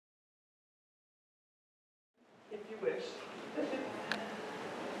wish.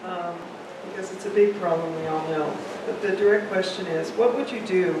 Because it's a big problem, we all know. But the direct question is, what would you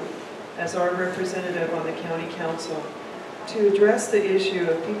do as our representative on the county council to address the issue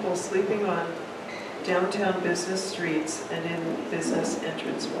of people sleeping on downtown business streets and in business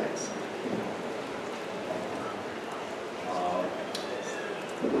entranceways?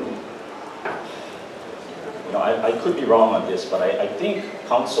 I could be wrong on this, but I think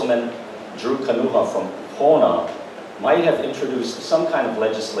Councilman Drew Kanuha from Kona might have introduced some kind of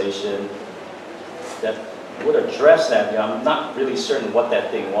legislation that would address that. I'm not really certain what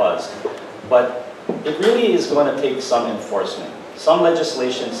that thing was, but it really is going to take some enforcement, some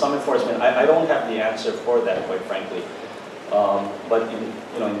legislation, some enforcement. I don't have the answer for that, quite frankly. But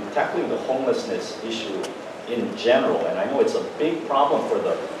in tackling the homelessness issue in general, and I know it's a big problem for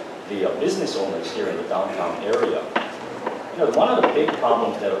the business owners here in the downtown area. One of the big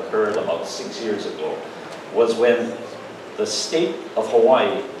problems that occurred about 6 years ago was when the state of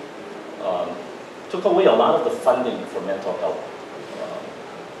Hawaii took away a lot of the funding for mental health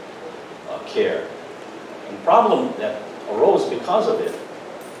care. And the problem that arose because of it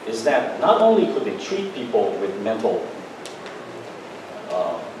is that not only could they treat people with mental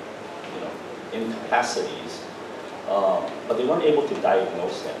incapacities, but they weren't able to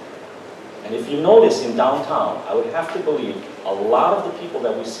diagnose them. And if you notice in downtown, I would have to believe a lot of the people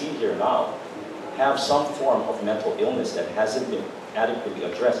that we see here now have some form of mental illness that hasn't been adequately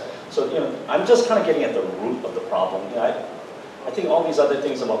addressed. So, I'm just kind of getting at the root of the problem. I think all these other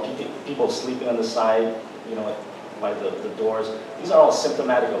things about people sleeping on the side, by the doors, these are all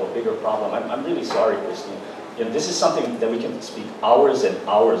symptomatic of a bigger problem. I'm really sorry, Christine. This is something that we can speak hours and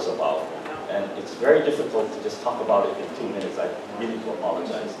hours about. And it's very difficult to just talk about it in 2 minutes. I really do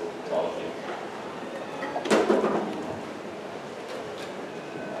apologize to all of you.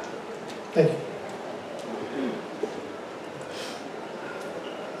 Thank you.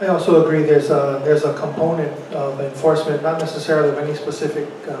 I also agree there's a component of enforcement, not necessarily of any specific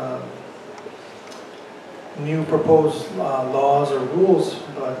new proposed laws or rules,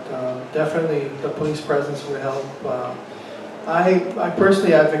 but definitely the police presence would help. I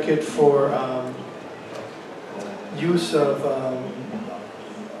personally advocate for use of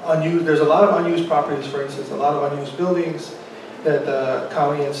there's a lot of unused properties, for instance, a lot of unused buildings that the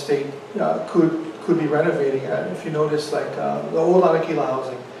county and state could be renovating. If you notice, like the old Anakila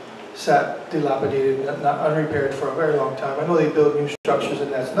housing sat dilapidated, not unrepaired for a very long time. I know they build new structures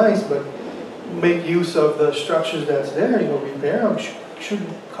and that's nice, but make use of the structures that's there. Repair them shouldn't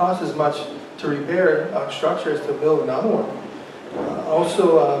cost as much to repair a structure as to build another one.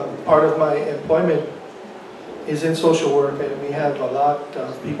 Also, part of my employment is in social work, and we have a lot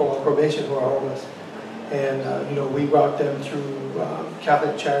of people on probation who are homeless. And we route them through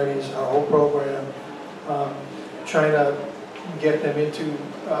Catholic Charities, our whole program, trying to get them into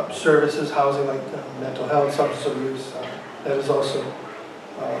services, housing like mental health, substance abuse. That is also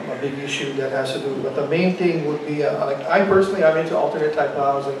a big issue that has to do. But the main thing would be, like I personally, I'm into alternate type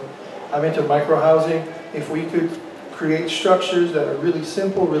of housing. I'm into micro housing. If we could create structures that are really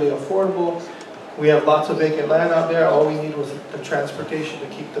simple, really affordable. We have lots of vacant land out there. All we need was the transportation to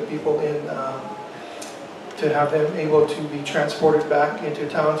keep the people in, to have them able to be transported back into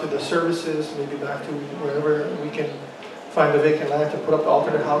town to the services, maybe back to wherever we can find the vacant land to put up the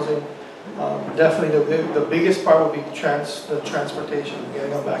alternate housing. Definitely the biggest part would be the transportation,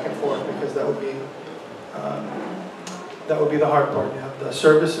 getting them back and forth, because that would be the hard part. You have the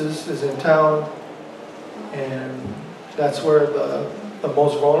services is in town, and that's where the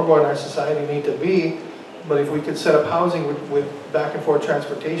most vulnerable in our society need to be. But if we could set up housing with back and forth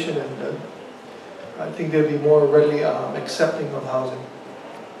transportation, and I think they'd be more readily accepting of housing.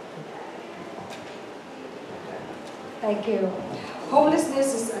 Thank you.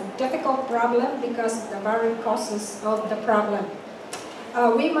 Homelessness is a difficult problem because of the various causes of the problem.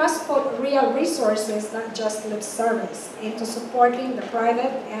 We must put real resources, not just lip service, into supporting the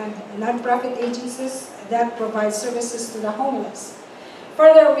private and non-profit agencies that provide services to the homeless.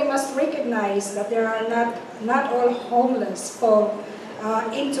 Further, we must recognize that there are not all homeless fall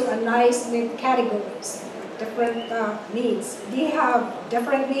into a nice neat categories, different needs. They have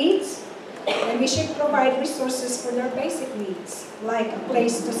different needs, and we should provide resources for their basic needs, like a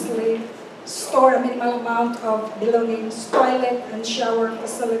place to sleep, store a minimal amount of belongings, toilet and shower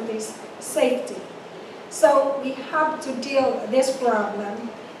facilities, safety. So we have to deal with this problem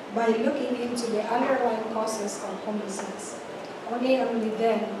by looking into the underlying causes of homelessness. Only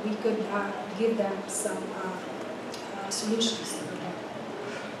then we could give them some solutions.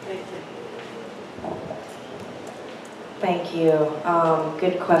 Thank you.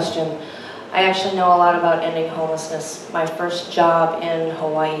 Good question. I actually know a lot about ending homelessness. My first job in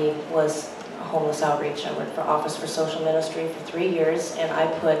Hawaii was homeless outreach. I worked for Office for Social Ministry for 3 years, and I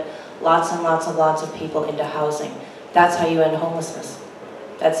put lots and lots of people into housing. That's how you end homelessness.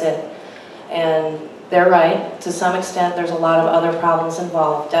 That's it. And they're right. To some extent, there's a lot of other problems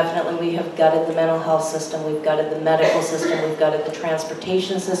involved. Definitely, we have gutted the mental health system, we've gutted the medical system, we've gutted the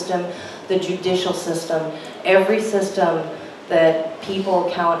transportation system, the judicial system. Every system that people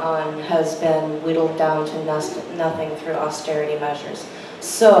count on has been whittled down to nothing through austerity measures.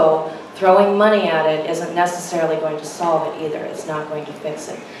 So, throwing money at it isn't necessarily going to solve it either. It's not going to fix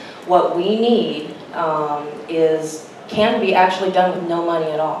it. What we need can be actually done with no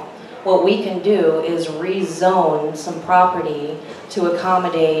money at all. What we can do is rezone some property to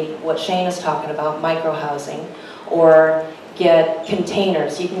accommodate what Shane is talking about, micro-housing, or get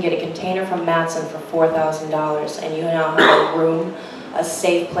containers. You can get a container from Matson for $4,000, and you now have a room, a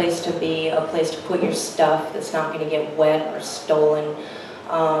safe place to be, a place to put your stuff that's not going to get wet or stolen,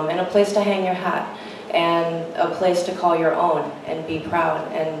 and a place to hang your hat, and a place to call your own and be proud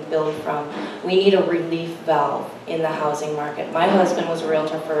and build from. We need a relief valve in the housing market. My husband was a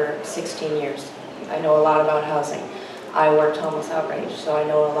realtor for 16 years. I know a lot about housing. I worked homeless outreach, so I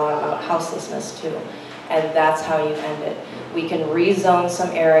know a lot about houselessness too. And that's how you end it. We can rezone some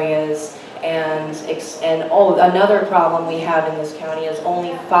areas, and another problem we have in this county is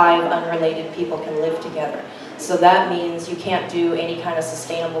only 5 unrelated people can live together. So that means you can't do any kind of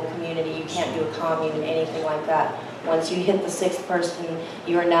sustainable community, you can't do a commune, anything like that. Once you hit the 6th person,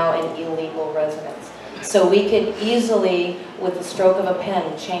 you are now an illegal residence. So we could easily, with the stroke of a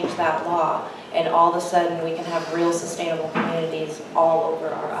pen, change that law, and all of a sudden we can have real sustainable communities all over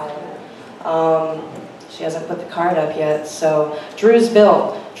our island. She hasn't put the card up yet, so Drew's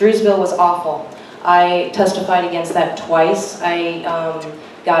bill. Drew's bill was awful. I testified against that twice. I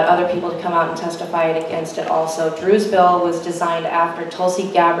got other people to come out and testify against it also. Drew's bill was designed after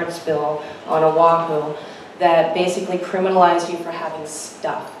Tulsi Gabbard's bill on Oahu that basically criminalized you for having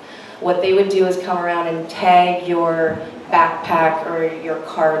stuff. What they would do is come around and tag your backpack or your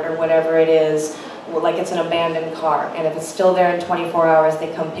cart or whatever it is, like it's an abandoned car, and if it's still there in 24 hours,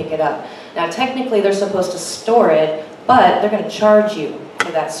 they come pick it up. Now technically they're supposed to store it, but they're going to charge you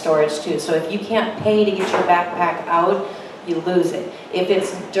for that storage too. So if you can't pay to get your backpack out, you lose it. If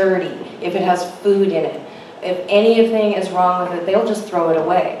it's dirty, if it has food in it, if anything is wrong with it, they'll just throw it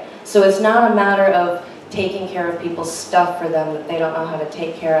away. So it's not a matter of taking care of people's stuff for them that they don't know how to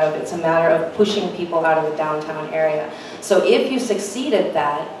take care of. It's a matter of pushing people out of the downtown area. So if you succeed at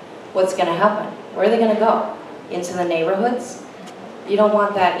that, what's going to happen? Where are they going to go? Into the neighborhoods? You don't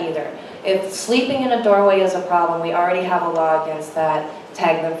want that either. If sleeping in a doorway is a problem, we already have a law against that.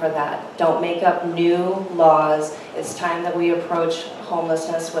 Tag them for that. Don't make up new laws. It's time that we approach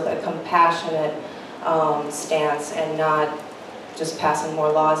homelessness with a compassionate stance and not just passing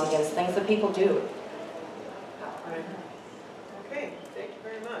more laws against things that people do. Right. Okay, thank you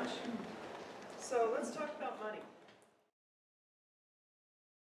very much. So let's talk about money.